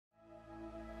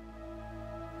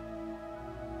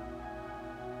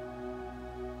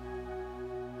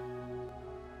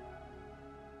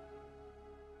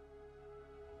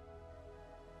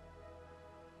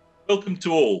Welcome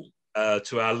to all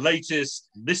to our latest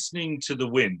Listening to the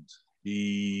Wind,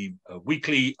 the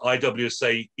weekly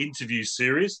IWSA interview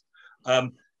series,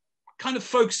 kind of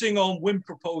focusing on wind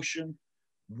propulsion,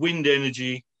 wind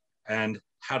energy, and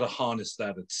how to harness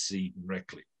that at sea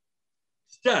directly.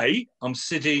 Today, I'm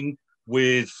sitting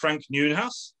with Frank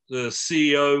Nieuwenhuis, the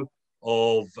CEO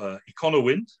of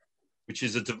eConowind, which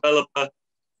is a developer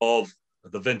of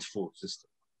the Ventifoil system.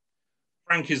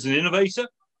 Frank is an innovator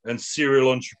and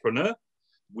serial entrepreneur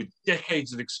with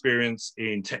decades of experience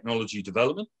in technology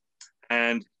development,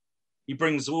 and he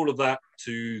brings all of that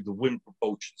to the wind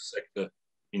propulsion sector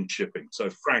in shipping.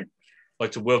 So Frank, I'd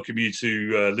like to welcome you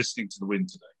to Listening to the Wind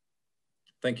today.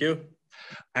 Thank you.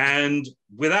 And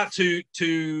without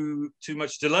too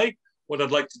much delay, what I'd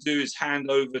like to do is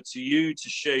hand over to you to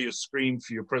share your screen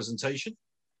for your presentation,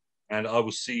 and I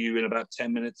will see you in about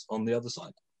 10 minutes on the other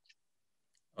side.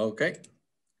 Okay.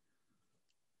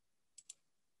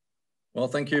 Well,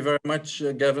 thank you very much,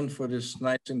 Gavin, for this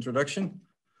nice introduction.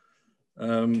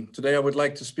 Today, I would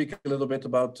like to speak a little bit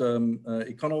about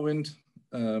eConowind.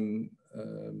 And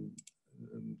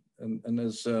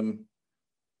as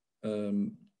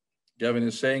Gavin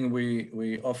is saying,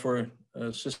 we offer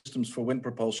systems for wind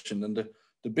propulsion. And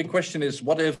the big question is,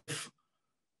 what if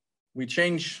we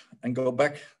change and go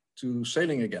back to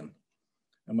sailing again?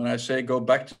 And when I say go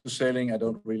back to sailing, I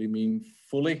don't really mean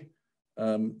fully.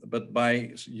 But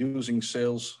by using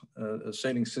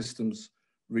sailing systems,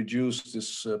 reduce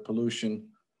this pollution.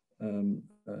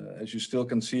 As you still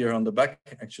can see here on the back,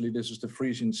 actually this is the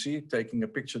Frisian Sea, taking a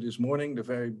picture this morning, the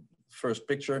very first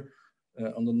picture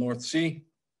on the North Sea.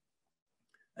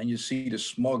 And you see the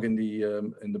smog in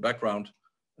the background,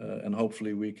 and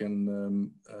hopefully we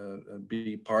can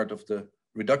be part of the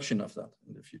reduction of that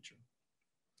in the future.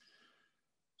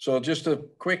 So just a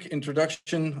quick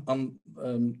introduction on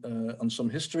some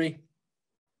history.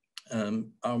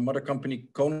 Our mother company,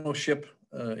 Kono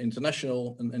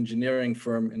International, an engineering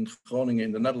firm in Groningen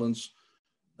in the Netherlands,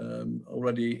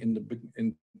 already in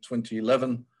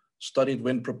 2011, studied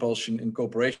wind propulsion in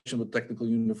cooperation with Technical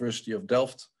University of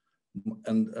Delft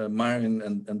and Marin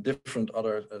and different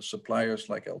other suppliers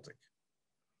like Eltic.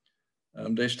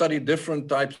 They studied different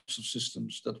types of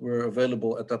systems that were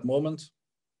available at that moment.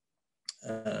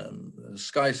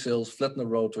 Sky sails, Flettner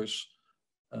rotors,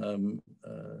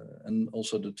 and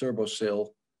also the turbo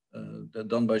sail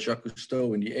done by Jacques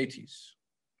Cousteau in the 80s.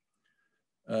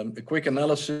 A quick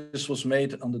analysis was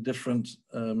made on the different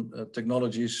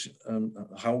technologies,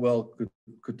 how well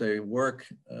could they work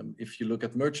if you look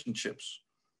at merchant ships,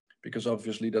 because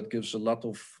obviously that gives a lot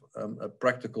of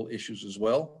practical issues as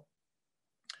well.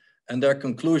 And their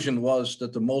conclusion was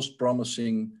that the most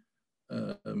promising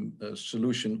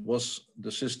solution was the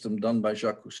system done by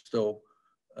Jacques Cousteau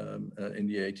in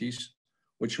the 80s,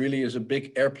 which really is a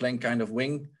big airplane kind of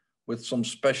wing with some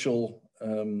special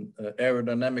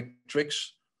aerodynamic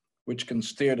tricks, which can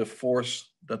steer the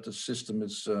force that the system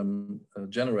is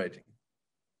generating.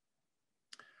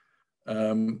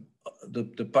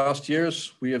 The past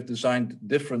years, we have designed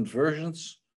different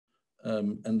versions,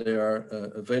 and they are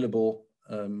available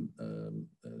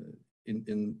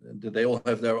they all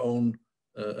have their own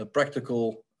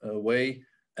practical way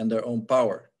and their own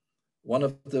power. One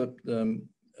of the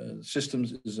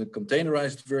systems is a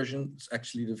containerized version. It's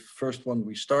actually the first one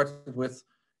we started with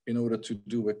in order to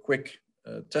do a quick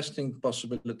testing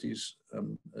possibilities.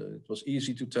 It was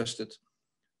easy to test it,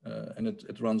 and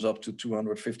it runs up to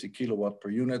 250 kilowatt per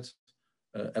unit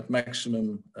at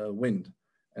maximum wind.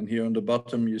 And here on the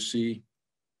bottom, you see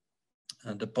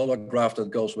the polar graph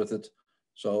that goes with it.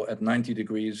 So at 90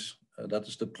 degrees, that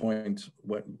is the point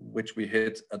which we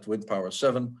hit at wind power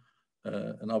 7.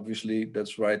 And obviously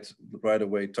that's right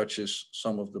away touches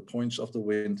some of the points of the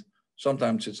wind.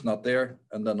 Sometimes it's not there,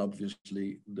 and then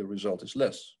obviously the result is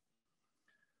less.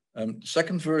 The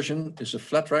second version is a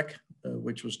flat rack,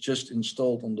 which was just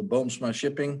installed on the Boomsma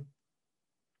shipping.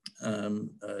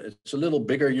 It's a little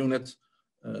bigger unit,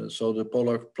 so the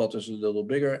polar plot is a little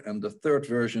bigger. And the third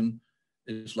version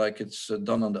is like it's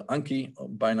done on the Anki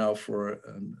by now for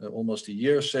almost a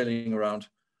year sailing around,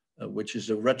 which is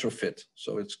a retrofit.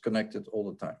 So it's connected all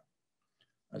the time.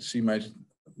 I see my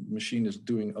machine is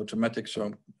doing automatic,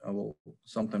 so I will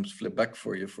sometimes flip back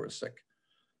for you for a sec.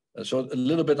 So a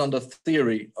little bit on the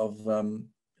theory of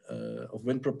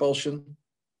wind propulsion.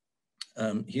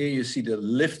 Here you see the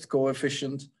lift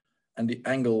coefficient and the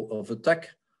angle of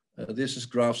attack. This is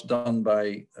graphs done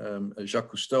by Jacques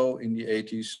Cousteau in the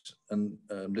 80s, and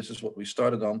this is what we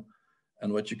started on.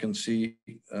 And what you can see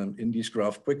in this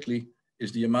graph quickly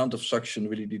is the amount of suction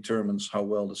really determines how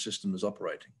well the system is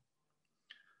operating.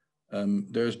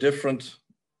 There's different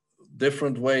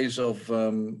different ways of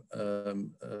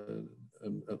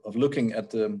looking at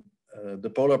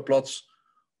the polar plots.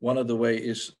 One of the way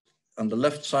is on the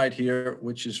left side here,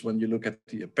 which is when you look at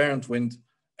the apparent wind,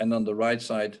 and on the right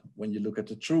side when you look at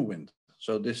the true wind.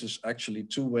 So this is actually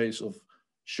two ways of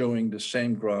showing the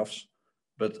same graphs,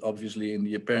 but obviously in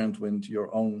the apparent wind,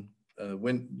 your own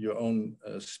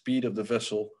speed of the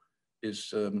vessel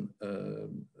is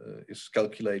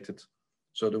calculated.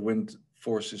 So the wind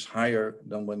force is higher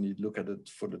than when you look at it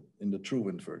in the true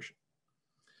wind version.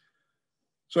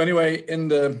 So anyway, in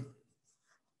the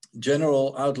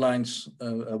general outlines,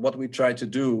 what we try to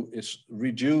do is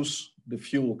reduce the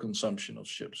fuel consumption of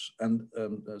ships. And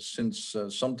since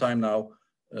some time now,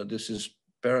 this is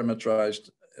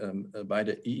parameterized by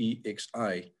the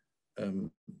EEXI,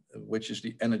 which is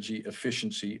the energy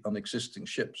efficiency on existing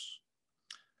ships.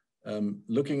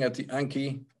 Looking at the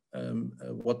Anki,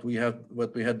 what we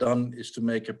had done is to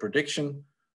make a prediction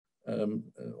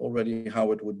already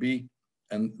how it would be.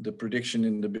 And the prediction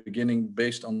in the beginning,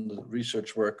 based on the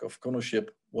research work of Econoship,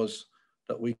 was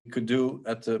that we could do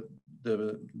at the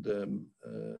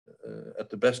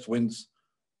best winds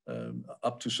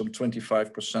up to some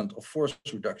 25% of force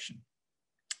reduction,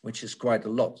 which is quite a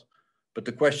lot. But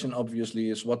the question obviously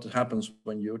is what happens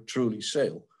when you truly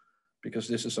sail, because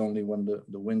this is only when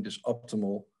the wind is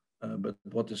optimal, but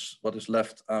what is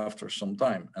left after some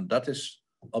time. And that is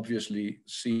obviously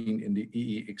seen in the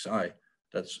EEXI.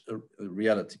 That's a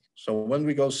reality. So when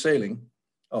we go sailing,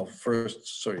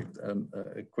 first, sorry,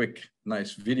 a quick,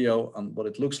 nice video on what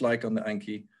it looks like on the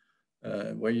Anki,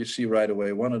 where you see right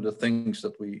away, one of the things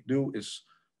that we do is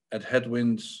at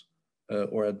headwinds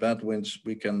or at bad winds,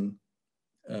 we can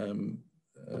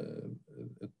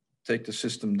take the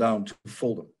system down to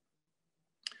full them.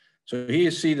 So here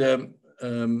you see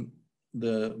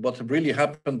what really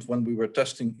happened when we were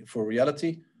testing for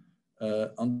reality.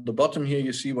 On the bottom here,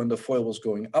 you see when the foil was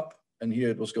going up, and here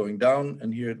it was going down,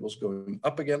 and here it was going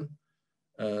up again.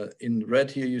 In red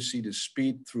here, you see the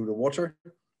speed through the water,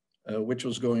 which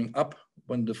was going up.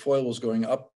 When the foil was going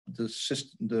up, the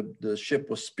ship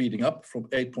was speeding up from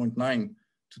 8.9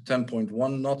 to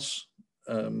 10.1 knots.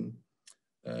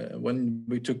 When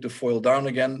we took the foil down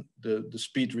again, the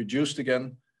speed reduced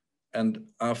again. And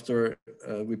after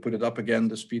we put it up again,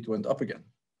 the speed went up again.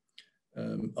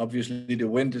 Obviously, the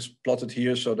wind is plotted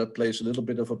here, so that plays a little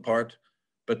bit of a part.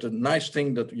 But the nice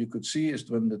thing that you could see is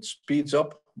when it speeds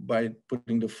up by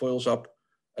putting the foils up,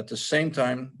 at the same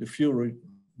time, the fuel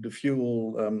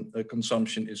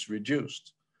consumption is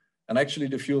reduced. And actually,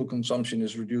 the fuel consumption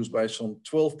is reduced by some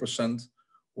 12%,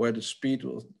 where the speed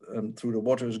through the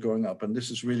water is going up. And this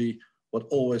is really what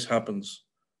always happens.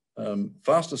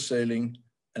 Faster sailing,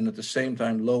 and at the same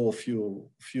time, lower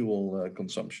fuel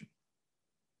consumption.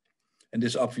 And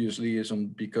this obviously is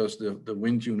because the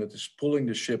wind unit is pulling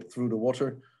the ship through the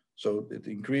water, so it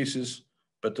increases,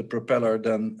 but the propeller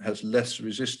then has less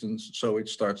resistance, so it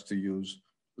starts to use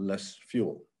less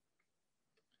fuel.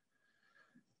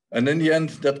 And in the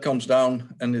end, that comes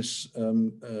down and is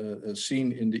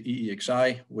seen in the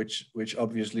EEXI, which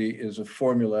obviously is a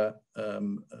formula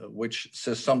which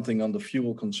says something on the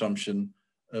fuel consumption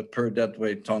per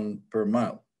deadweight ton per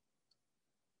mile.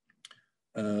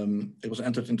 It was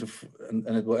entered into, and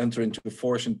it will enter into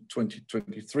force in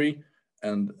 2023,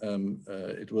 and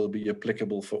it will be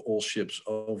applicable for all ships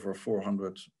over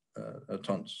 400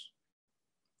 tons.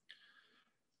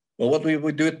 Well, what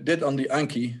we did on the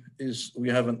Anki is we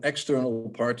have an external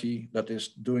party that is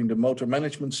doing the motor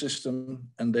management system,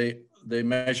 and they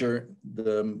measure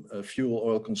the fuel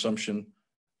oil consumption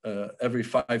every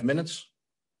 5 minutes.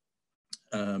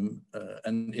 And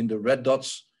in the red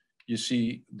dots, you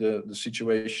see the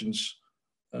situations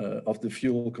of the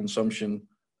fuel consumption,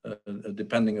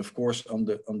 depending, of course, on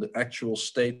the actual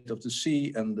state of the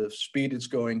sea and the speed it's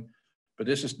going. But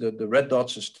this is the red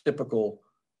dots is typical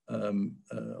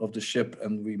of the ship,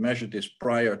 and we measured this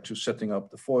prior to setting up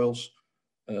the foils.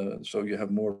 So you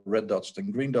have more red dots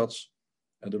than green dots.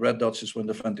 And the red dots is when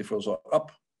the Ventifoils are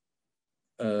up,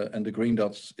 and the green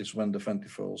dots is when the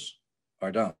Ventifoils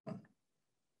are down.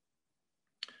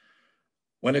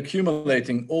 When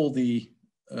accumulating all the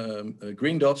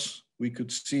green dots, we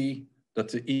could see that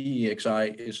the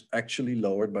EEXI is actually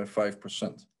lowered by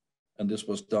 5%. And this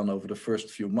was done over the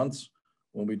first few months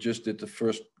when we just did the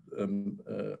first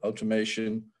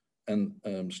automation, and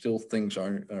still things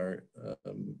are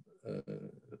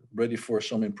ready for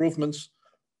some improvements.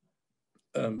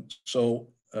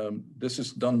 This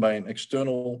is done by an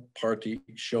external party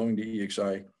showing the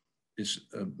EEXI is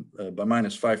by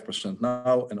 -5%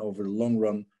 now, and over the long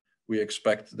run, we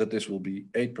expect that this will be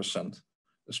 8%.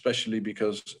 especially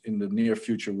because in the near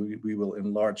future, we will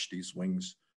enlarge these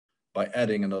wings by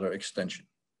adding another extension.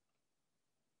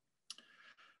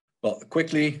 Well,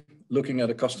 quickly looking at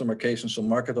a customer case and some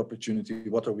market opportunity,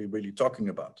 what are we really talking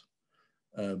about?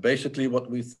 Basically, what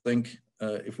we think,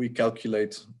 if we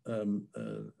calculate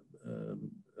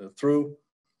through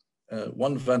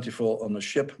one Ventifoil on a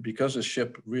ship, because a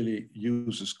ship really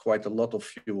uses quite a lot of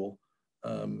fuel,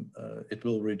 it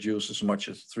will reduce as much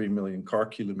as 3 million car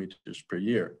kilometers per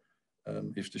year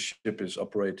if the ship is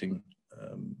operating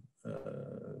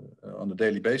on a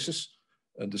daily basis.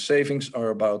 The savings are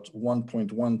about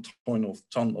 1.1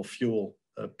 ton of fuel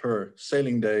per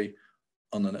sailing day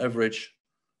on an average.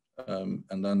 And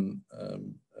then,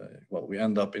 well, we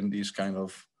end up in these kind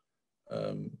of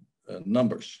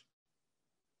numbers.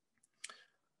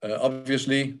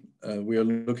 Obviously, we are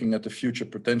looking at the future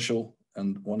potential,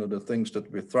 and one of the things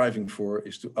that we're thriving for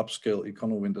is to upscale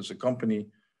eConowind as a company,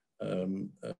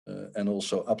 and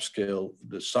also upscale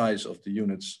the size of the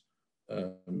units.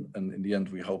 And in the end,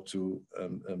 we hope to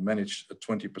manage a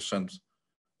 20%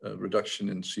 reduction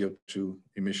in CO2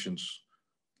 emissions.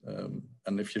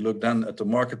 And if you look then at the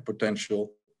market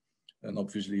potential, and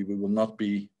obviously we will not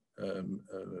be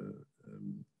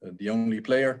the only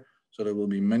player, so there will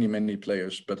be many, many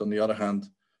players. But on the other hand,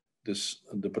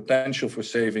 the potential for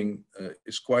saving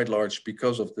is quite large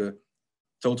because of the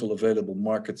total available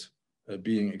market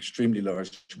being extremely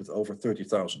large, with over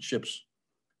 30,000 ships,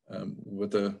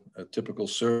 with a typical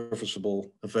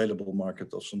serviceable available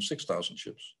market of some 6,000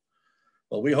 ships.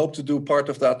 Well, we hope to do part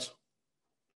of that.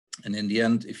 And in the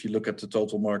end, if you look at the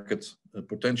total market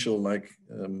potential, like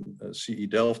CE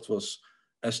Delft was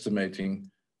estimating,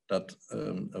 that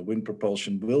wind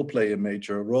propulsion will play a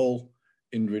major role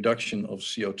in reduction of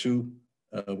CO2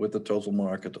 with a total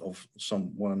market of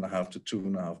some 1.5 to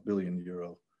 2.5 billion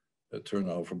euro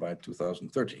turnover by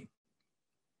 2030.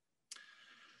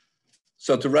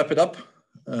 So to wrap it up,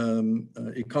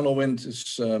 eConowind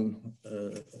is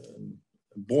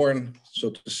born, so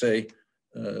to say,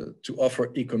 to offer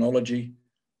econology.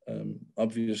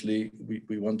 Obviously,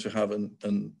 we want to have a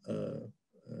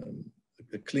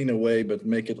cleaner way, but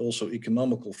make it also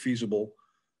economical, feasible.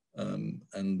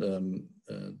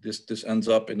 This ends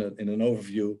up in an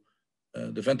overview.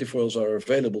 The Ventifoils are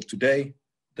available today.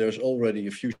 There's already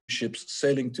a few ships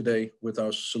sailing today with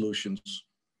our solutions.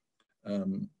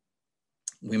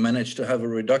 We managed to have a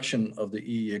reduction of the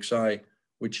EEXI,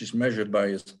 which is measured by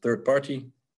a third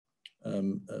party.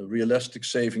 Realistic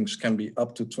savings can be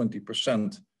up to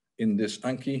 20% in this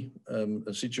Anki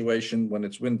situation when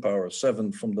it's wind power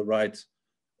 7 from the right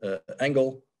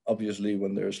angle. Obviously,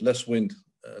 when there's less wind,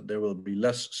 there will be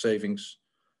less savings.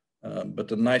 But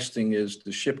the nice thing is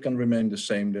the ship can remain the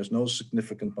same. There's no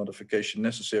significant modification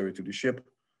necessary to the ship.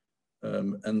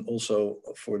 And also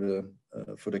for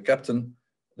the captain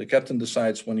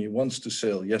decides when he wants to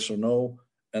sail, yes or no,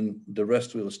 and the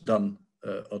rest is done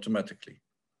automatically.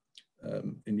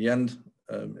 In the end,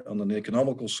 on an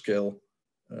economical scale,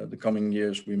 the coming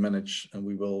years we manage and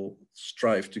we will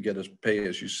strive to get a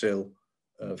pay-as-you-sail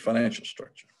financial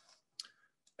structure.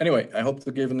 Anyway, I hope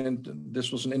to give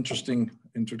this was an interesting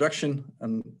introduction,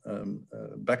 and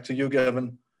back to you,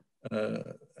 Gavin.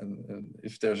 And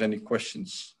if there's any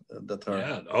questions that are...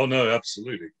 Yeah, oh no,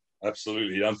 absolutely.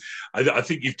 Absolutely. I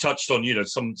think you've touched on,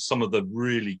 some of the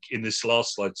really, in this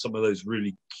last slide, some of those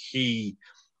really key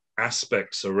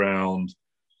aspects around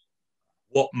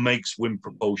what makes wind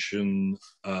propulsion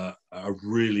a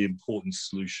really important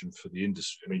solution for the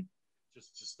industry. I mean,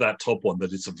 just that top one,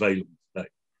 that it's available today.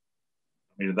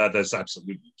 I mean, that's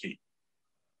absolutely key.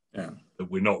 Yeah. That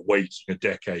we're not waiting a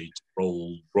decade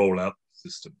to roll out the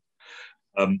system.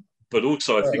 But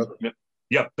also, I think,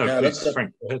 please,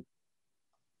 Frank, go ahead.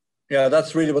 Yeah,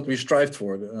 that's really what we strived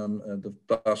for the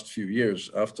past few years.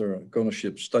 After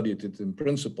Konoship studied it in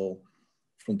principle,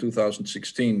 from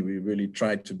 2016, we really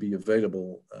tried to be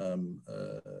available,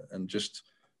 and just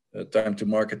time to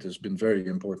market has been very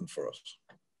important for us.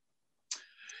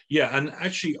 Yeah, and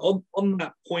actually on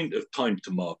that point of time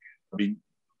to market, I mean,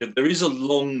 there is a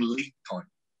long lead time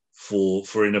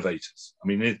for innovators. I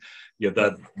mean,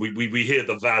 we hear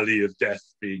the valley of death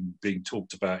being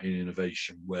talked about in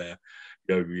innovation, where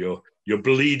you're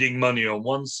bleeding money on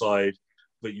one side,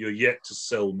 but you're yet to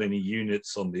sell many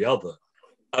units on the other.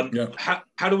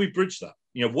 How do we bridge that?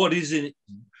 What is in it?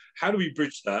 How do we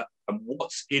bridge that, and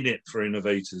what's in it for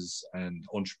innovators and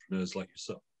entrepreneurs like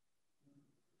yourself?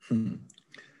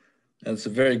 That's a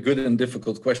very good and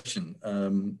difficult question.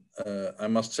 I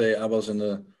must say I was in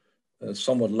a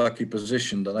somewhat lucky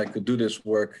position that I could do this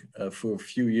work for a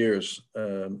few years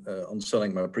on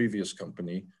selling my previous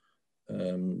company.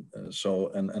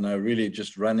 And I really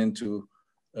just ran into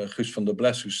Guus van der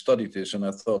Bles, who studied this, and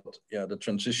I thought, yeah, the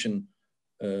transition,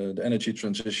 the energy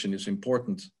transition is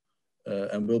important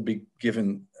and will be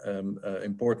given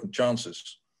important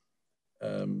chances.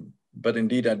 But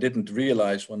indeed, I didn't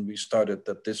realize when we started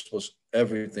that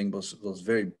everything was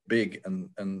very big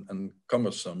and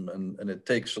cumbersome, and it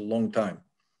takes a long time.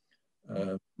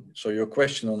 So your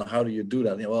question on how do you do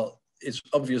that? Well, it's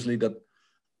obviously that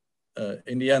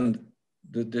in the end,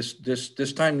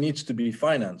 this time needs to be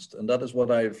financed, and that is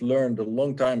what I've learned a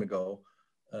long time ago.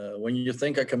 When you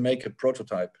think I can make a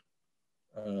prototype,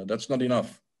 that's not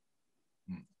enough.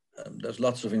 There's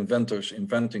lots of inventors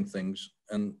inventing things,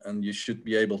 and you should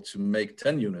be able to make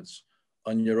 10 units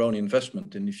on your own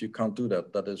investment. And if you can't do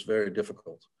that, that is very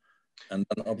difficult. And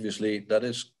then obviously that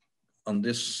is on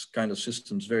this kind of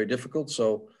systems very difficult.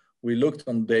 So we looked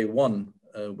on day one,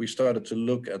 we started to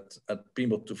look at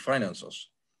people to finance us.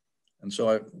 And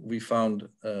so we found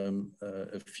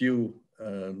a few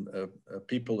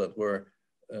people that were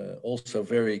also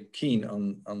very keen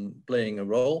on playing a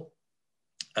role.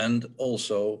 And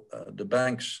also the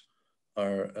banks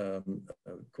are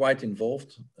quite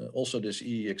involved. Also this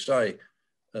EEXI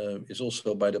is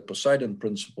also by the Poseidon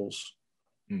principles.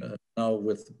 Now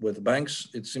with banks,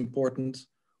 it's important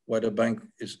where the bank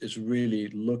is really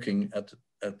looking at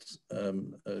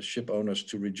ship owners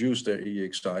to reduce their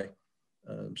EEXI.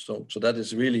 So that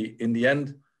is really, in the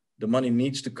end, the money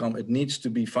needs to come. It needs to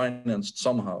be financed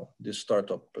somehow. This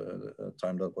startup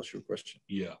time, that was your question.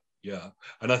 Yeah. Yeah,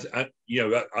 and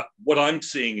what I'm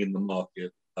seeing in the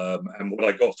market, and what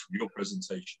I got from your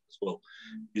presentation as well,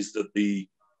 is that the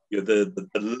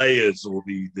layers or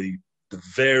the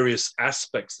various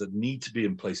aspects that need to be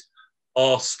in place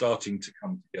are starting to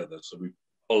come together. So we've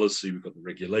got policy, we've got the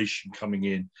regulation coming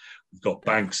in, we've got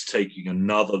banks taking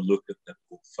another look at their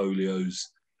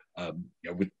portfolios,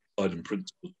 with Poseidon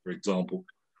principles, for example,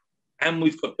 and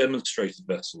we've got demonstrator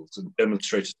vessels and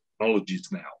demonstrator technologies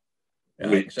now.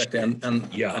 Yeah, exactly. And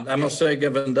I must say,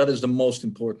 Gavin, that is the most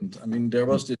important. I mean, there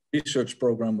was this research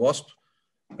program, WASP,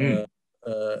 and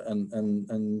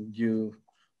you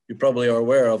probably are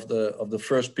aware of the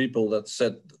first people that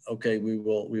said, okay, we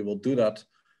will do that.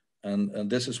 And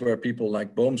this is where people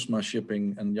like Boomsma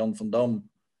Shipping and Jan van Dam,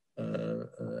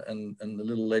 and a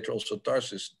little later also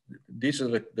Tarsis, these are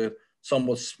the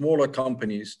somewhat smaller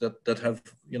companies that have,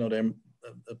 they're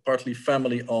partly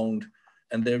family owned,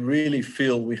 and they really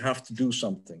feel we have to do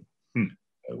something.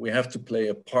 We have to play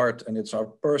a part, and it's our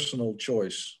personal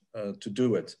choice to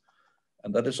do it.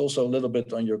 And that is also a little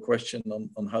bit on your question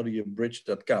on how do you bridge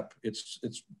that gap.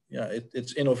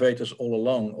 It's innovators all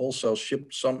along. Also,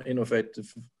 some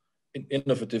innovative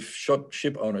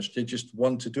ship owners, they just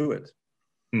want to do it.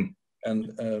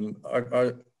 And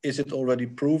is it already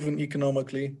proven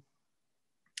economically?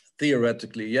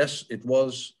 Theoretically, yes, it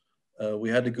was.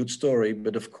 We had a good story,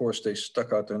 but of course they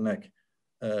stuck out their neck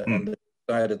and they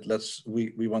decided,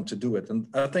 we want to do it. And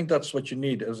I think that's what you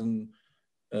need as an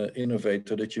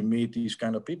innovator, that you meet these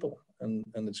kind of people. And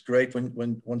it's great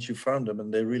when once you found them,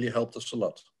 and they really helped us a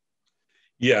lot.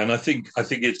 Yeah, and I think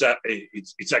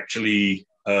it's actually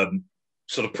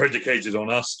sort of predicated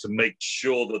on us to make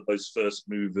sure that those first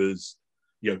movers,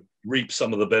 reap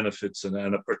some of the benefits and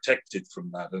are protected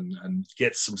from that, and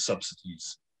get some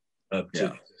subsidies.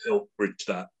 To help bridge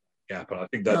that gap. And I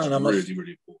think that's really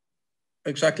important.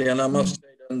 Exactly. And I must say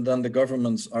then the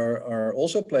governments are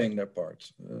also playing their part.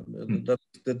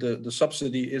 The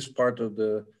subsidy is part of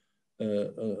the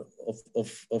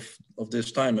of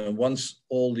this time. And once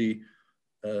all the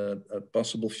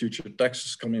possible future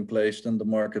taxes come in place, then the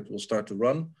market will start to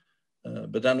run.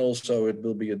 But then also it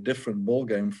will be a different ball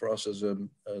game for us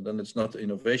then it's not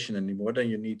innovation anymore. Then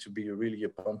you need to be really a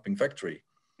pumping factory.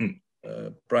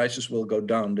 Prices will go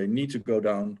down. They need to go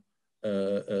down,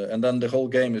 and then the whole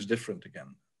game is different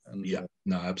again. And,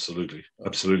 absolutely.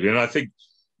 And I think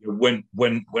when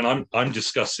I'm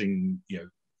discussing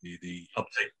the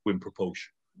uptake of wind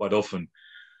propulsion, quite often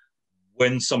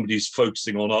when somebody's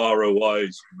focusing on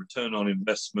ROIs, return on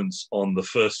investments on the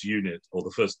first unit or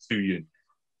the first 2 units,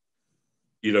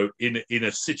 in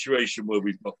a situation where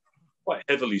we've got quite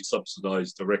heavily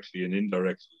subsidized directly and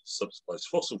indirectly subsidized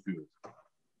fossil fuels,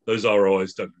 those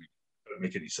ROIs don't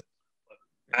make any sense.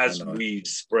 As we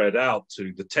spread out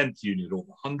to the 10th unit or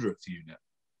the 100th unit,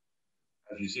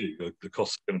 as you see, the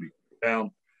cost is going to be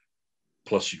down.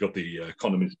 Plus, you've got the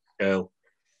economies of scale.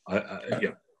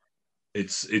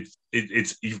 It's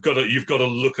you've got to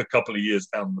look a couple of years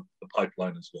down the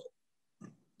pipeline as well.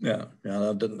 Yeah,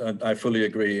 I fully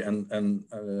agree. And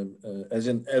as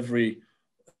in every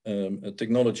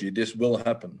technology, this will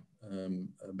happen.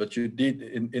 But you did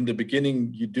in the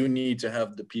beginning, you do need to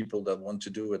have the people that want to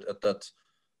do it at that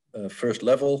first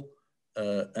level.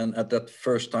 And at that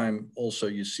first time, also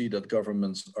you see that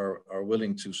governments are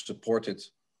willing to support it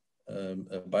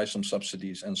by some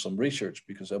subsidies and some research,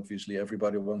 because obviously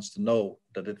everybody wants to know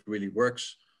that it really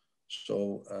works.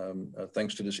 So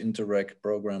thanks to this Interreg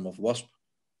program of WASP,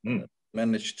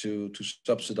 managed to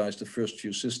subsidize the first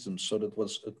few systems. So that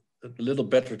was a little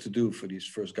better to do for these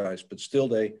first guys, but still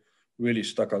they really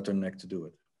stuck out their neck to do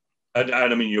it. And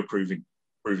I mean, you're proving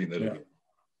that. Yeah.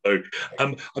 So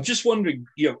I'm just wondering,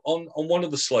 on one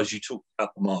of the slides you talked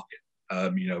about the market.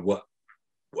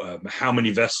 How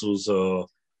many vessels are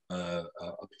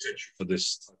potential for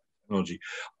this type of technology? I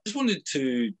just wanted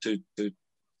to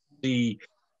see,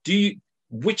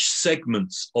 which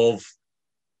segments of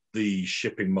the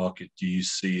shipping market do you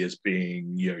see as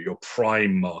being, your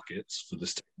prime markets for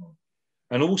this technology?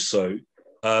 And also,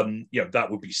 that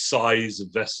would be size of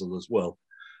vessel as well.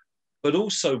 But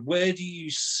also, where do you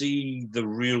see the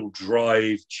real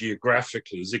drive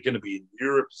geographically? Is it going to be in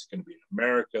Europe? Is it going to be in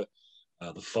America,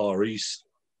 the Far East?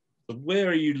 So where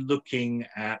are you looking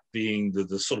at being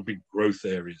the sort of big growth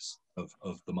areas of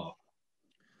the market?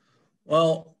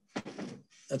 Well,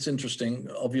 that's interesting.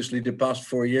 Obviously, the past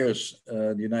 4 years,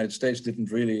 the United States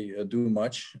didn't really do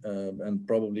much, and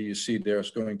probably you see there's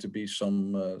going to be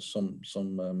some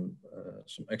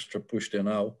extra push there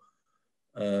now.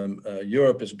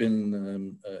 Europe has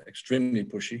been extremely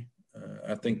pushy.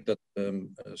 I think that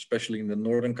especially in the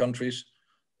northern countries,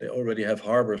 they already have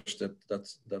harbors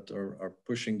that are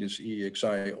pushing this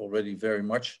EEXI already very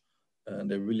much, and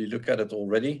they really look at it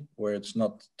already, where it's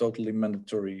not totally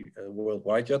mandatory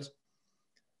worldwide yet.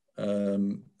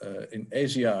 In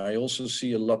Asia, I also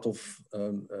see a lot of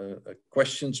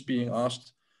questions being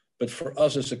asked, but for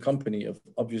us as a company,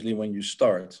 obviously when you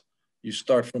start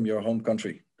from your home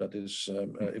country. That is,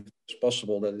 if it's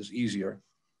possible, that is easier.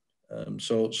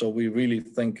 So we really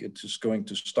think it is going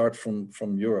to start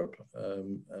from Europe.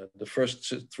 The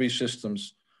first 3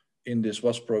 systems in this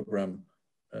WASP program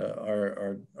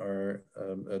are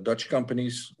Dutch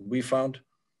companies, we found.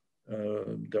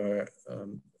 And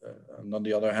on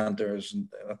the other hand, there's,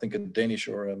 I think, a Danish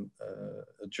or a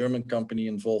German company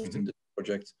involved in this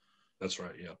project. That's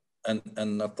right, yeah.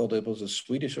 And I thought it was a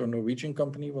Swedish or Norwegian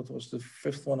company. What was the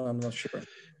 5th one? I'm not sure.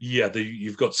 Yeah,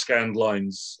 you've got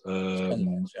Scandlines,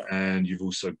 Yeah. and you've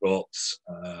also got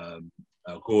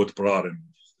Gårdbraren.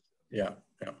 Yeah.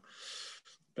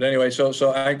 But anyway, so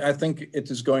I think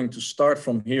it is going to start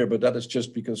from here, but that is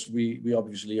just because we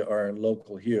obviously are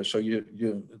local here. So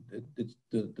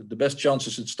the best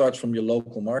chances it starts from your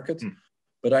local market.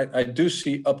 But I do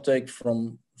see uptake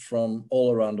from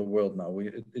all around the world now.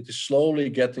 It is slowly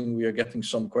we are getting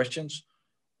some questions,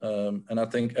 and I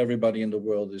think everybody in the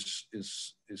world is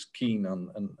keen on,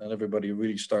 and everybody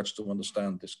really starts to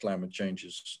understand this climate change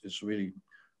is really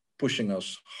pushing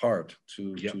us hard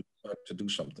to do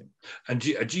something. And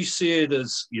do you see it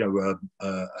as the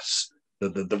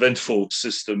Ventifoil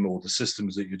system, or the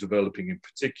systems that you're developing in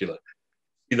particular?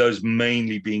 See those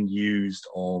mainly being used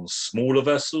on smaller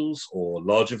vessels or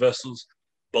larger vessels?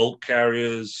 Bulk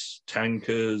carriers,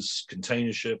 tankers,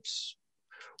 container ships?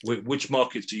 Which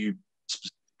markets are you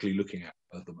specifically looking at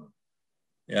the moment?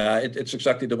 Yeah, it's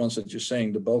exactly the ones that you're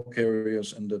saying. The bulk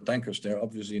carriers and the tankers, they're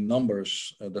obviously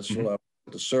numbers. That's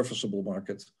the serviceable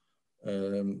market.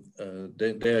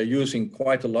 They are using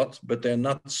quite a lot, but they're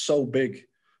not so big.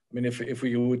 I mean, if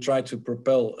we would try to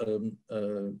propel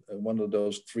one of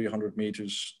those 300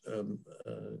 meters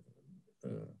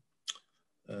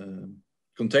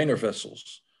container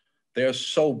vessels, they are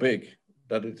so big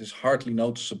that it is hardly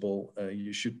noticeable.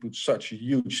 You should put such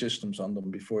huge systems on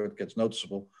them before it gets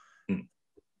noticeable.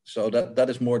 So that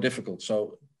is more difficult.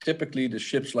 So typically the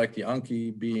ships like the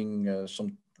Anki being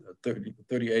some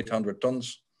 3,800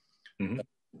 tons.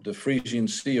 The Frisian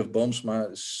Sea of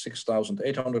Boomsma is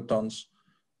 6,800 tons.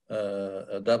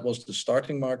 That was the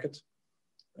starting market.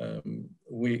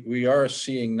 We are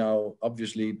seeing now,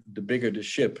 obviously, the bigger the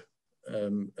ship,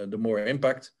 the more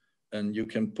impact, and you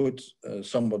can put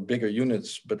somewhat bigger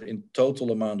units, but in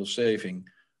total amount of saving,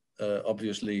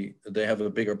 obviously they have a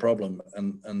bigger problem,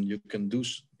 and you can do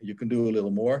a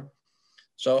little more.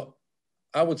 So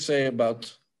I would say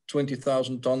about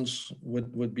 20,000 tons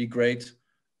would be great.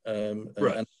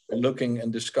 Right. And looking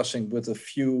and discussing with a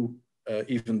few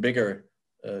even bigger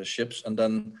ships, and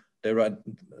then they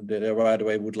right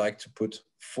away would like to put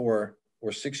 4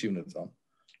 or 6 units on.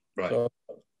 Right. So,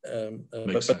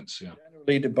 makes sense. Yeah.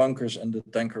 Generally, the bunkers and the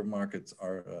tanker market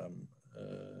are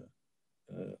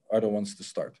the ones to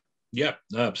start. Yeah,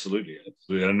 absolutely.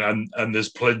 And there's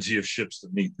plenty of ships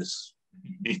that need this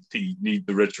need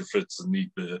the retrofits and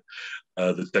need the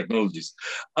technologies.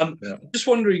 Just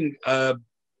wondering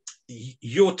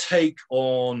your take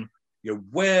on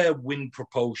where wind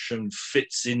propulsion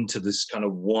fits into this kind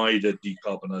of wider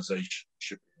decarbonisation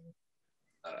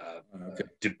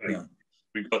debate. Yeah.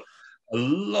 We've got a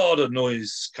lot of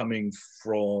noise coming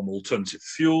from alternative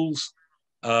fuels,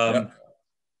 but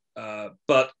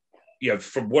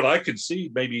from what I can see,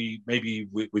 maybe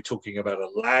we're talking about a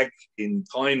lag in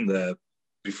time there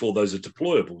before those are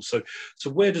deployable. So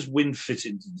where does wind fit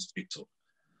into this picture?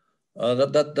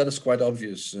 That is quite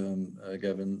obvious,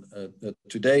 Gavin.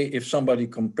 Today, if somebody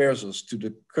compares us to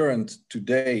the current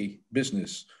today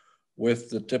business, with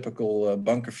the typical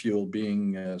bunker fuel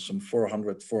being some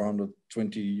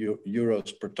 420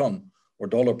 euros per ton or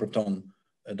dollar per ton,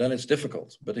 then it's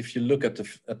difficult. But if you look at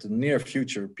the near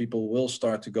future, people will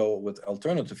start to go with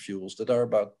alternative fuels that are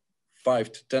about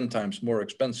 5 to 10 times more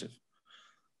expensive.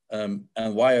 And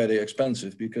why are they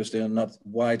expensive? Because they are not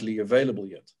widely available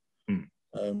yet.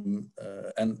 And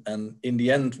in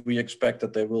the end, we expect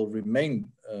that they will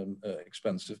remain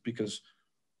expensive because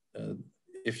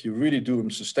if you really do them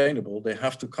sustainable, they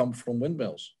have to come from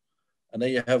windmills. And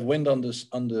then you have wind on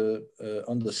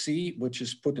the sea, which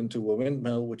is put into a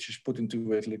windmill, which is put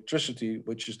into electricity,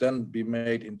 which is then be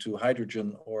made into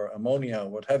hydrogen or ammonia, or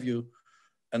what have you.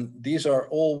 And these are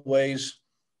all ways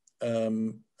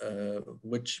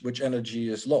which energy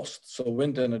is lost. So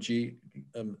wind energy,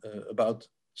 about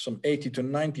some 80 to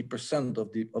 90%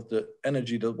 of the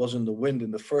energy that was in the wind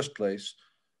in the first place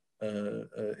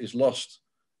is lost.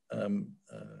 And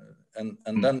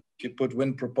then if you put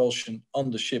wind propulsion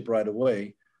on the ship right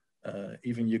away,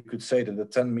 even you could say that a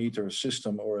 10-meter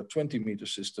system or a 20-meter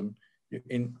system,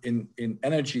 in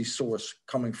energy source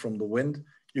coming from the wind,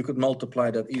 you could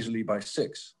multiply that easily by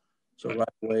 6. So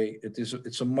right away,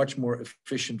 it's a much more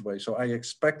efficient way. So I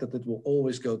expect that it will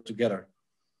always go together.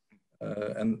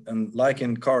 And like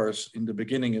in cars, in the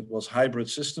beginning, it was hybrid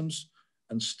systems,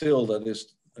 and still that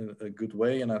is a good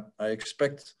way. And I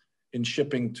expect in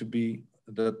shipping to be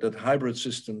that hybrid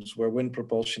systems where wind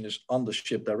propulsion is on the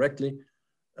ship directly,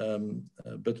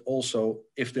 but also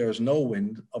if there's no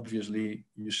wind, obviously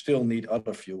you still need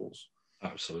other fuels.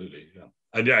 Absolutely, yeah.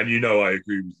 And I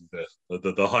agree with you there.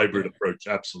 The hybrid approach,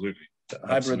 absolutely.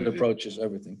 Hybrid approach is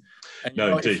everything. And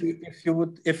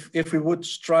if we would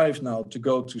strive now to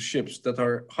go to ships that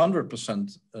are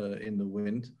 100% in the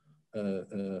wind,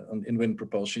 in wind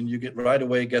propulsion, you right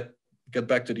away get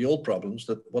back to the old problems.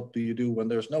 That what do you do when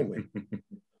there's no wind?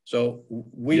 So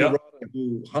we rather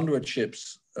do 100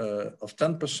 ships of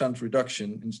 10%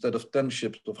 reduction instead of 10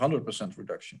 ships of 100%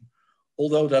 reduction.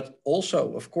 Although that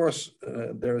also, of course,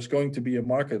 there is going to be a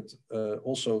market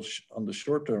also on the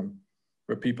short term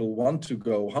where people want to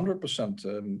go 100%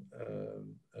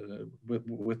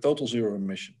 with total zero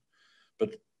emission.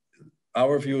 But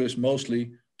our view is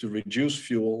mostly to reduce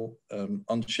fuel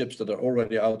on ships that are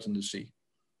already out in the sea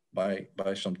by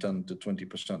some 10 to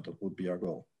 20%. That would be our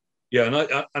goal. Yeah,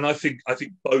 and I think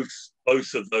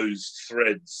both of those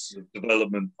threads of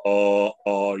development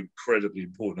are incredibly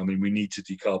important. I mean, we need to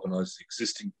decarbonize the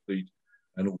existing fleet,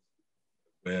 and also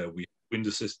where we have wind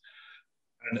assist,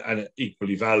 and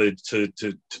equally valid to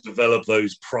develop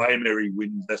those primary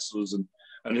wind vessels, and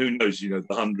who knows, the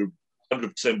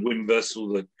 100% wind vessel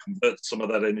that converts some of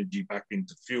that energy back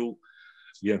into fuel.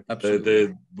 Yeah,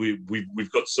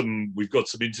 we've got some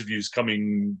interviews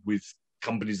coming with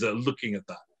companies that are looking at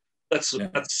that. That's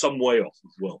some way off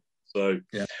as well. So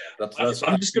yeah, I'm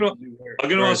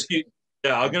gonna ask you.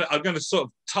 Yeah, I'm gonna sort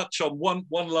of touch on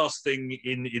one last thing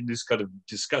in this kind of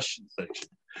discussion section.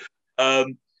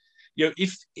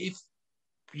 If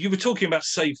you were talking about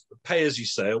pay as you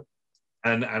sail,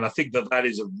 and I think that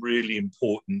is a really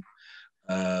important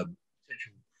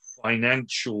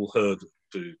financial hurdle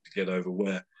to get over,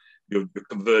 where you're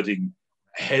converting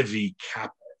heavy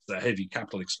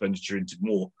capital expenditure into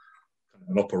more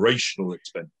an operational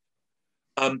expense.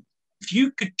 If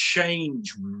you could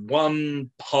change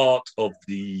one part of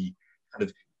the kind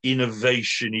of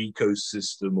innovation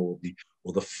ecosystem or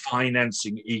the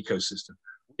financing ecosystem,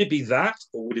 would it be that,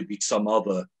 or would it be some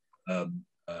other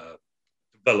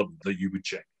development that you would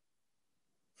change?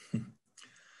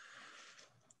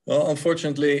 Well,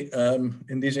 unfortunately,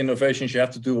 in these innovations, you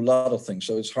have to do a lot of things.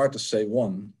 So it's hard to say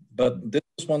one. But this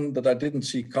is one that I didn't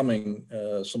see coming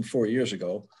some 4 years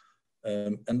ago.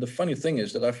 And the funny thing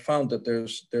is that I found that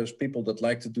there's people that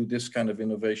like to do this kind of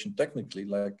innovation technically,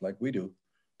 like we do.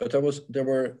 But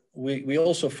we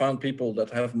also found people that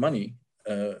have money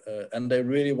and they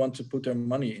really want to put their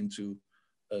money into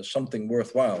something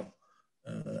worthwhile.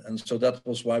 And so that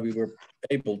was why we were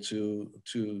able to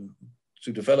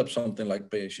develop something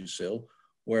like pay-as-you-sail,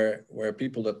 where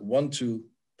people that want to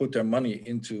put their money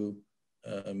into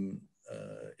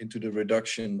the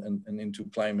reduction and into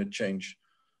climate change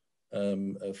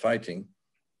fighting,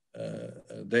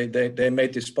 they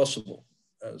made this possible.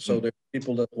 So there are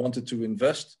people that wanted to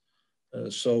invest.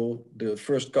 So the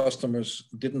first customers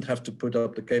didn't have to put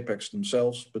up the capex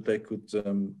themselves, but they could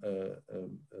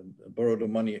borrow the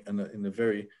money in a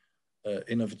very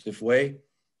innovative way,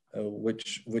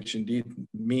 which indeed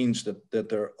means that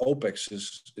their OPEX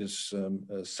is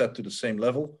set to the same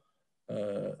level,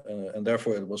 and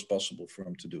therefore it was possible for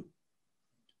them to do.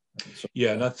 So,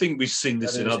 yeah, and I think we've seen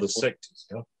this in other sectors.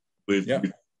 Yeah,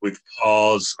 with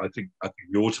cars, I think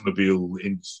the automobile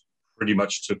industry pretty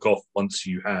much took off once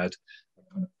you had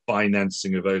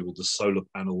financing available. The solar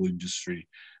panel industry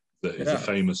that is a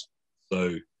famous.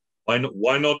 So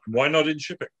why not in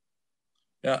shipping?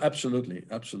 Yeah, absolutely.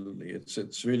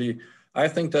 It's really. I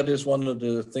think that is one of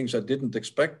the things I didn't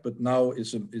expect, but now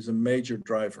is a major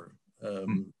driver.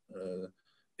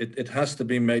 It has to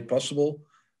be made possible,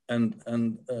 and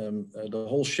the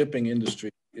whole shipping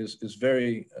industry is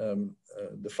very.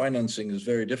 The financing is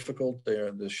very difficult.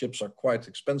 The ships are quite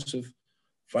expensive.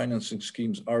 Financing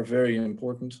schemes are very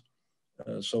important.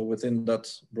 So within that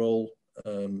role,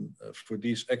 for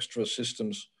these extra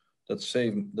systems that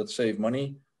save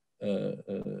money,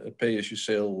 a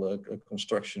pay-as-you-sail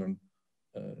construction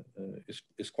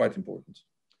is quite important.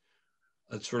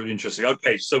 That's really interesting.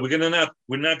 Okay, so we're now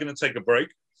going to take a break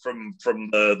from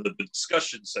the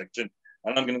discussion section,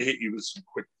 and I'm going to hit you with some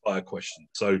quick fire questions.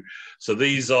 So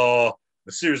these are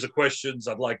a series of questions.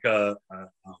 I'd like a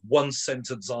one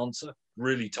sentence answer,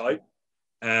 really tight.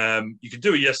 You can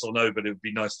do a yes or no, but it would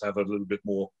be nice to have a little bit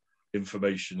more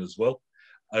information as well.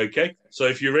 Okay, so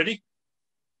if you're ready,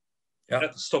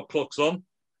 the stop clock's on.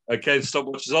 Okay, the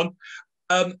stopwatch is on.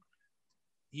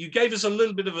 You gave us a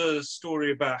little bit of a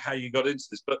story about how you got into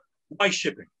this, but why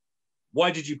shipping?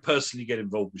 Why did you personally get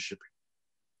involved with shipping?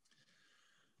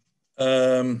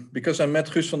 Because I met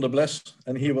Guus van der Bles,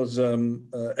 and he was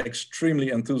extremely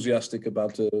enthusiastic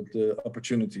about the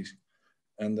opportunities.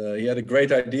 And he had a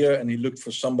great idea, and he looked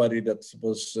for somebody that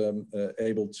was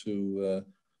able to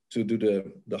do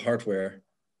the hardware.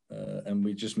 And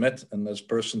we just met, and as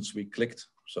persons we clicked.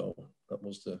 So that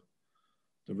was the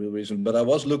real reason. But I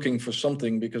was looking for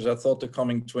something because I thought the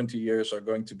coming 20 years are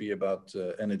going to be about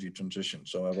energy transition.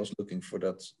 So I was looking for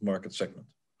that market segment.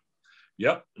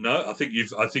 Yeah, no, I think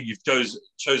you've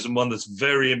chosen one that's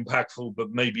very impactful,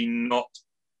 but maybe not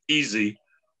easy,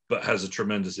 but has a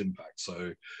tremendous impact.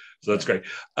 So that's great.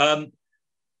 Do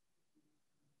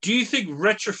you think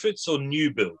retrofits or new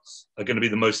builds are going to be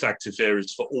the most active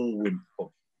areas for all wind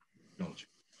technology?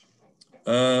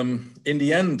 In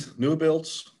the end, new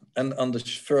builds, and on the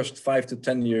first 5 to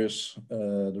 10 years,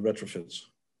 the retrofits.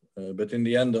 But in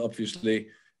the end, obviously,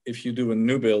 if you do a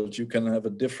new build, you can have a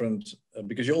different,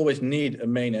 because you always need a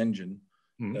main engine,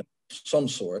 some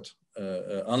sort,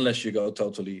 unless you go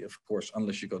totally,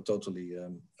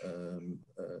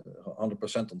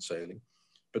 100% on sailing.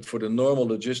 But for the normal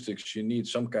logistics, you need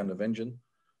some kind of engine.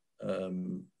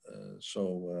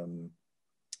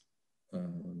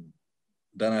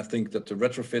 Then I think that the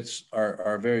retrofits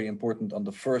are very important on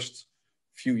the first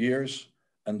few years,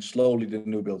 and slowly the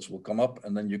new builds will come up,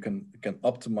 and then you can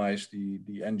optimize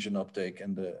the engine uptake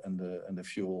and the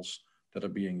fuels that are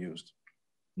being used.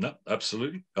 No,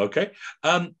 absolutely. Okay.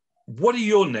 What are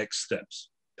your next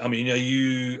steps? I mean, do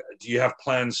you have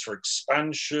plans for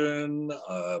expansion?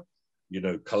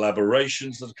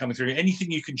 Collaborations that are coming through?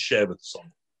 Anything you can share with us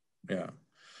on? Yeah.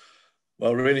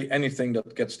 Well, really anything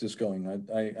that gets this going.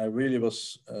 I really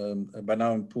was by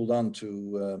now I'm pulled on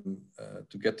to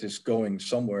get this going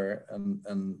somewhere,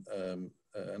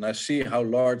 and I see how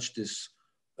large this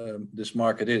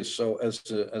market is. So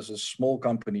as a small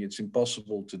company, it's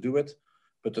impossible to do it,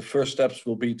 but the first steps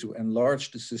will be to enlarge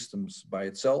the systems by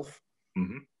itself,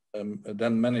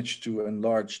 then manage to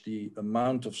enlarge the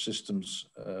amount of systems.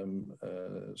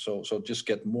 So just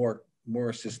get more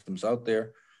systems out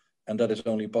there. And that is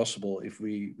only possible if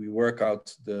we work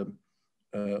out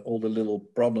all the little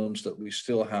problems that we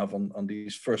still have on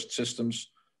these first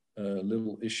systems,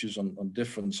 little issues on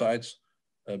different sides.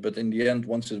 But in the end,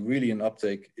 once it's really an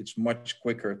uptake, it's much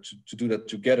quicker to do that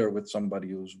together with somebody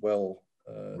who's well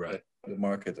at the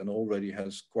market and already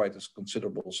has quite a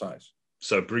considerable size.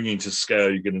 So bringing to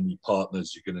scale, you're going to need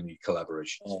partners, you're going to need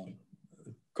collaborations.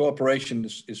 Cooperation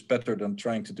is better than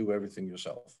trying to do everything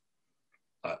yourself.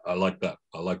 I like that.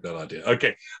 I like that idea.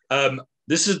 Okay.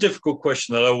 This is a difficult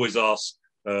question that I always ask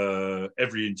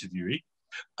every interviewee.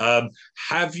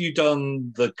 Have you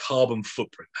done the carbon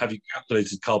footprint? Have you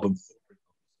calculated carbon footprint?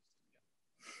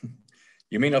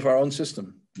 You mean of our own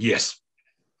system? Yes.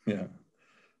 Yeah.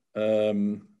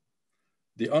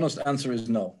 The honest answer is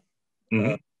no.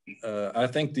 Mm-hmm. I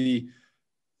think the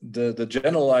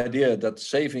general idea that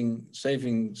saving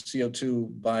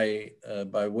CO2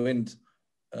 by wind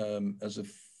as a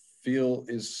fuel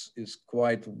is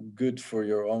quite good for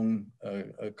your own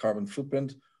carbon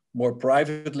footprint. More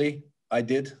privately, I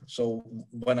did. So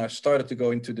when I started to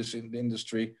go into this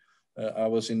industry, I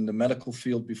was in the medical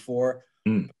field before.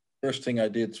 First thing I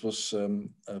did was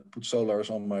put solars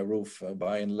on my roof,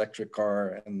 buy an electric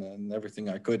car and everything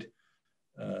I could.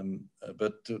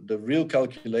 But the real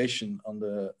calculation on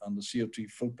the CO2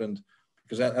 footprint,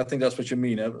 because I think that's what you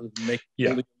mean, make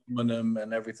aluminum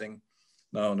and everything.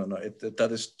 No, that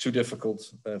is too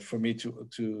difficult for me to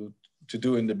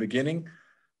do in the beginning.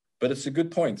 But it's a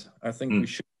good point. I think we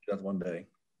should do that one day.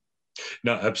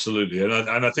 No, absolutely,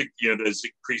 and I think there's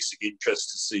increasing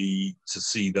interest to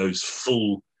see those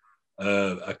full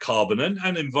carbon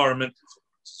and environmental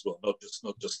as well, not just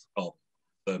the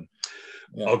carbon.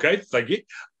 Okay, thank you.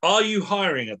 Are you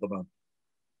hiring at the moment?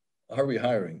 Are we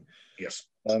hiring? Yes.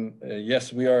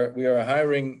 Yes, we are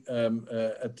hiring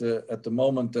at the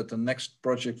moment that the next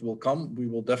project will come. We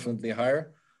will definitely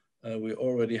hire. We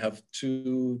already have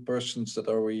 2 persons that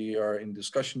we are in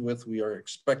discussion with. We are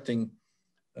expecting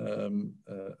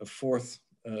a 4th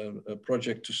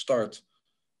project to start,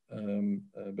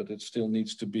 but it still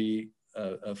needs to be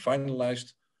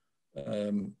finalized.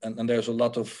 And there's a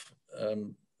lot of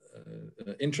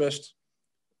interest.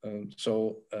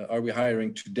 So are we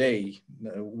hiring today?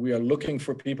 We are looking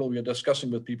for people. We are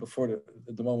discussing with people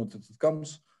at the moment that it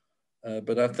comes.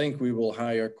 But I think we will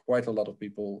hire quite a lot of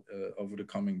people over the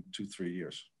coming 2-3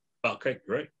 years. Okay,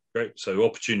 great. So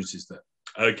opportunities there.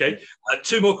 Okay,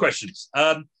 2 more questions.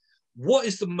 What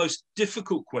is the most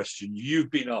difficult question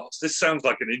you've been asked? This sounds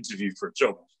like an interview for a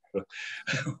job.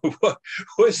 What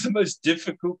is the most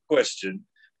difficult question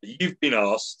that you've been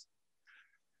asked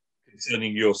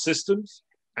concerning your systems,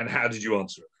 and how did you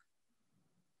answer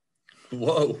it?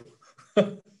 Whoa.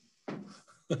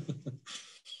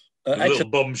 A little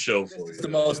bombshell for you. It's the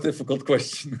most difficult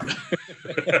question.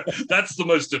 That's the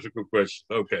most difficult question.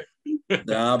 Okay.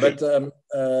 No, but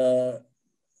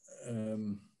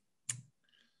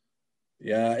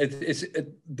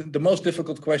the most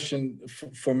difficult question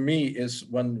for me is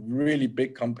when really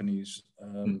big companies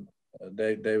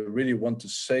they really want to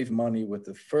save money with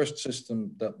the first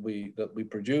system that we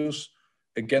produce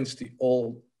against the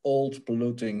old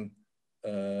polluting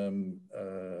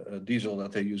diesel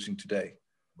that they're using today.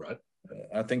 Right.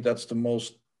 I think that's the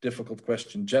most difficult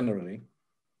question generally.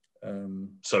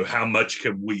 So how much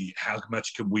can we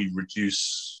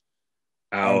reduce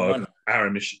our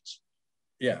emissions?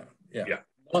 Yeah.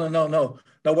 No.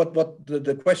 Now what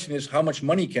the question is, how much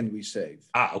money can we save?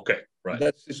 Okay. Right.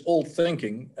 That's this old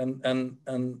thinking, and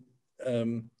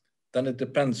then it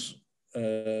depends.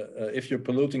 If you're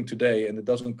polluting today and it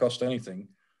doesn't cost anything,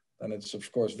 then it's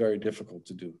of course very difficult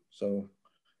to do. So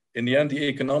in the end, the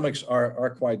economics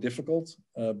are quite difficult.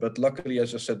 But luckily,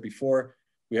 as I said before,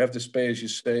 we have this pay as you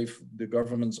save. The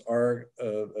governments are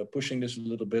pushing this a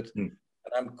little bit. And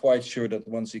I'm quite sure that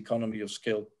once economy of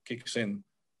scale kicks in,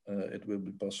 it will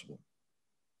be possible.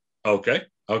 Okay,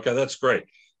 that's great.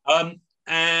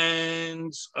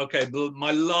 And okay,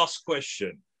 my last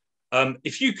question.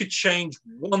 If you could change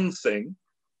one thing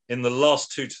in the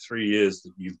last 2 to 3 years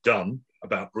that you've done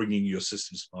about bringing your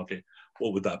systems to market,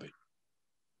 what would that be?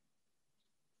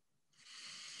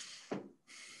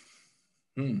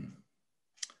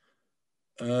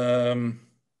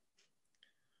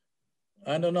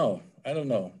 I don't know.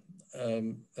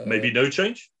 Maybe no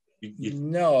change?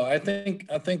 No, I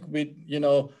think we,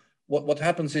 what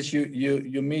happens is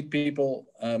you meet people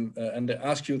and they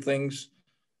ask you things.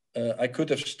 I could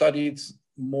have studied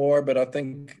more, but I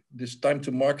think this time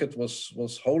to market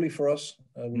was holy for us.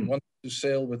 We wanted to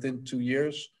sail within 2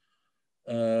 years.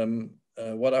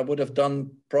 What I would have done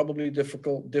probably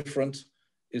different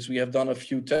is we have done a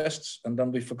few tests and then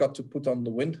we forgot to put on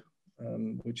the wind,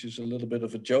 which is a little bit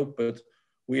of a joke, but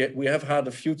we have had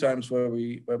a few times where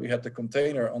we had the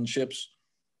container on ships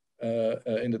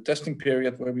in the testing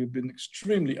period where we've been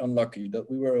extremely unlucky that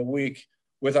we were a week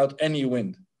without any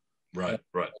wind. Right.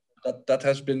 That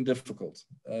has been difficult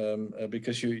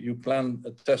because you plan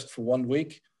a test for 1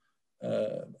 week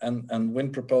and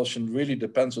wind propulsion really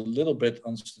depends a little bit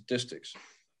on statistics.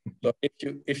 So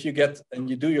if you get and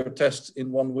you do your tests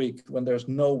in 1 week when there's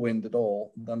no wind at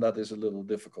all, then that is a little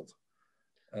difficult.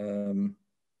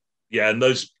 Yeah, and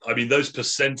those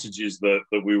percentages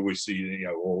that we always see,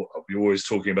 or we're always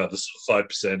talking about the 5%,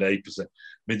 8%. I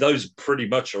mean, those pretty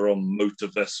much are on motor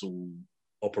vessel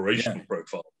operational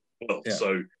profile. well. Yeah.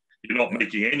 So you're not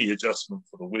making any adjustment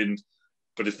for the wind.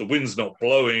 But if the wind's not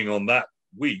blowing on that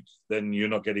week, then you're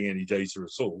not getting any data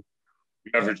at all.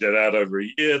 You average that out over a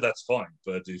year, that's fine.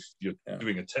 But if you're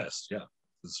doing a test, yeah,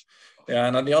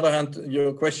 and on the other hand,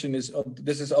 your question is,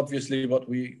 this is obviously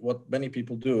what many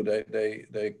people do.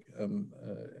 They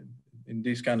in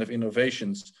these kind of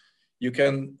innovations, you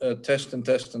can test and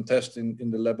test and test in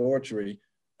the laboratory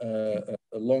a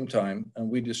long time, and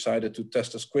we decided to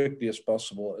test as quickly as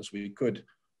possible as we could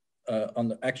on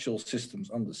the actual systems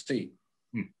on the sea.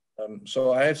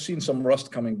 So I have seen some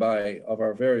rust coming by of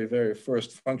our very, very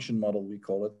first function model, we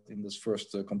call it, in this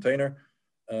first container.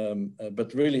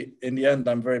 But really, in the end,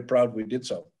 I'm very proud we did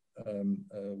so.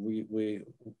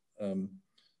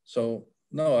 So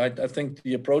no, I think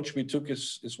the approach we took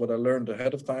is what I learned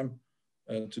ahead of time.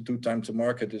 To do time to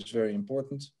market is very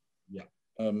important. Yeah.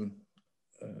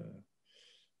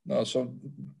 No, so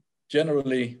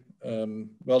generally,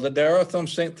 well, there are some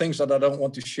things that I don't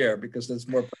want to share because that's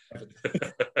more private.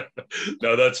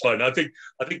 No, that's fine. I think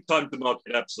time to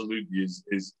market absolutely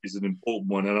is an important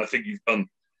one, and I think you've done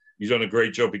a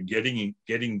great job in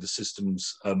getting the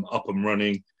systems up and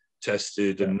running,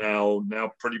 tested, and now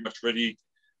pretty much ready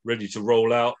to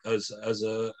roll out as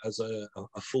a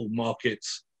full market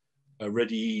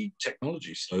ready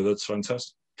technology. So that's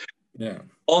fantastic. Yeah.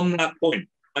 On that point,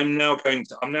 I'm now going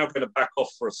to back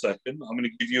off for a second. I'm going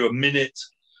to give you a minute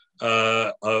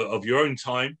of your own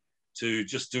time to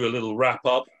just do a little wrap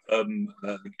up,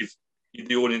 give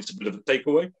the audience a bit of a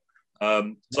takeaway.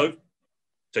 So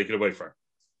take it away, Frank.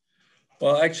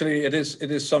 Well, actually, it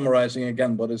is summarizing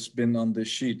again what has been on this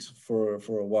sheet for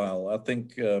a while. I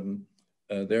think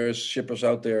there's shippers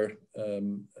out there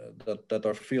that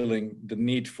are feeling the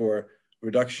need for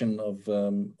reduction of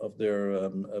their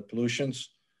pollutions,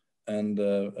 and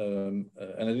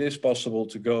it is possible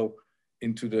to go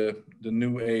into the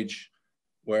new age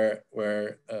where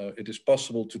it is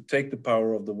possible to take the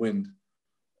power of the wind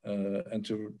and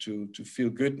to feel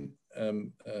good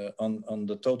on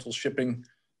the total shipping.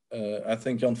 I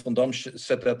think Jan van Dam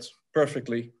said that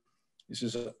perfectly. He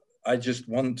says, I just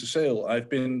want to sail. I've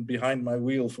been behind my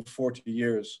wheel for 40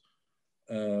 years.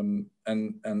 And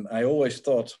I always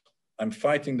thought, I'm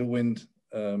fighting the wind.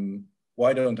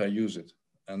 Why don't I use it?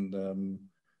 And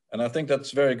I think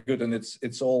that's very good. And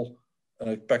it's all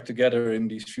packed together in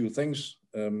these few things.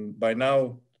 By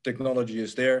now, technology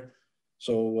is there.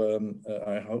 So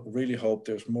I really hope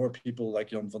there's more people like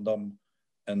Jan van Dam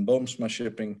and Boomsma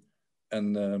Shipping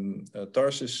and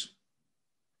Tarsis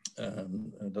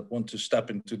that want to step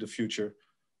into the future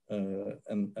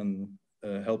and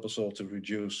help us all to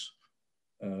reduce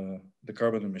the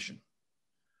carbon emission.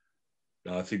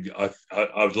 I think I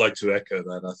would like to echo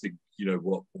that. I think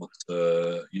what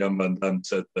Jan van Dam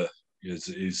said there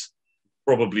is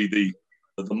probably the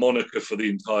moniker for the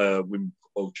entire wind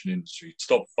propulsion industry.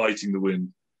 Stop fighting the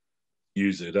wind,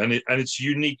 use it, and it's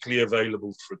uniquely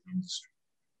available for the industry.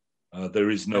 There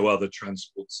is no other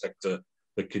transport sector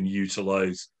that can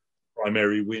utilize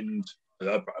primary wind,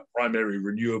 primary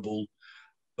renewable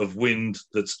of wind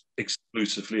that's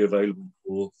exclusively available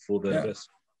for their vessels.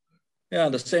 Yeah,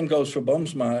 the same goes for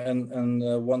Boomsma, and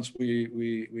once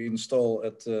we install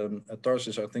at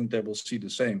Tarsis, I think they will see the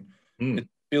same. It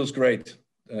feels great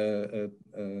to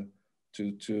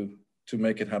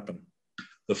make it happen.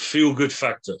 The feel-good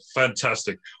factor,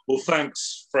 fantastic. Well,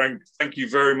 thanks, Frank. Thank you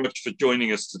very much for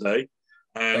joining us today.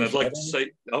 And I'd like to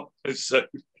say, no,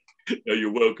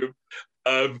 you're welcome.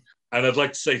 And I'd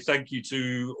like to say thank you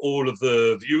to all of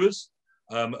the viewers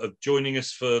of joining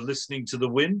us for listening to The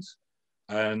Wind.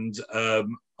 And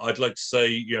I'd like to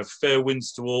say, fair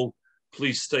winds to all.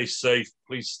 Please stay safe.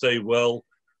 Please stay well.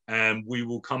 And we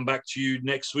will come back to you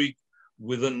next week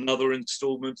with another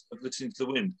installment of Listening to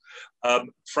the Wind.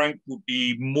 Frank will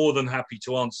be more than happy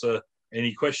to answer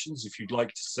any questions if you'd like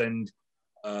to send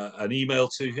an email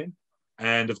to him.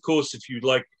 And of course, if you'd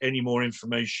like any more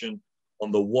information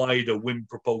on the wider wind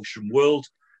propulsion world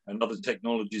and other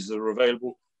technologies that are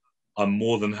available, I'm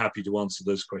more than happy to answer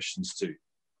those questions too.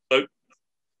 So,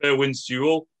 fair winds to you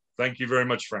all. Thank you very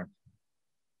much, Frank.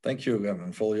 Thank you,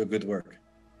 Gavin, for all your good work.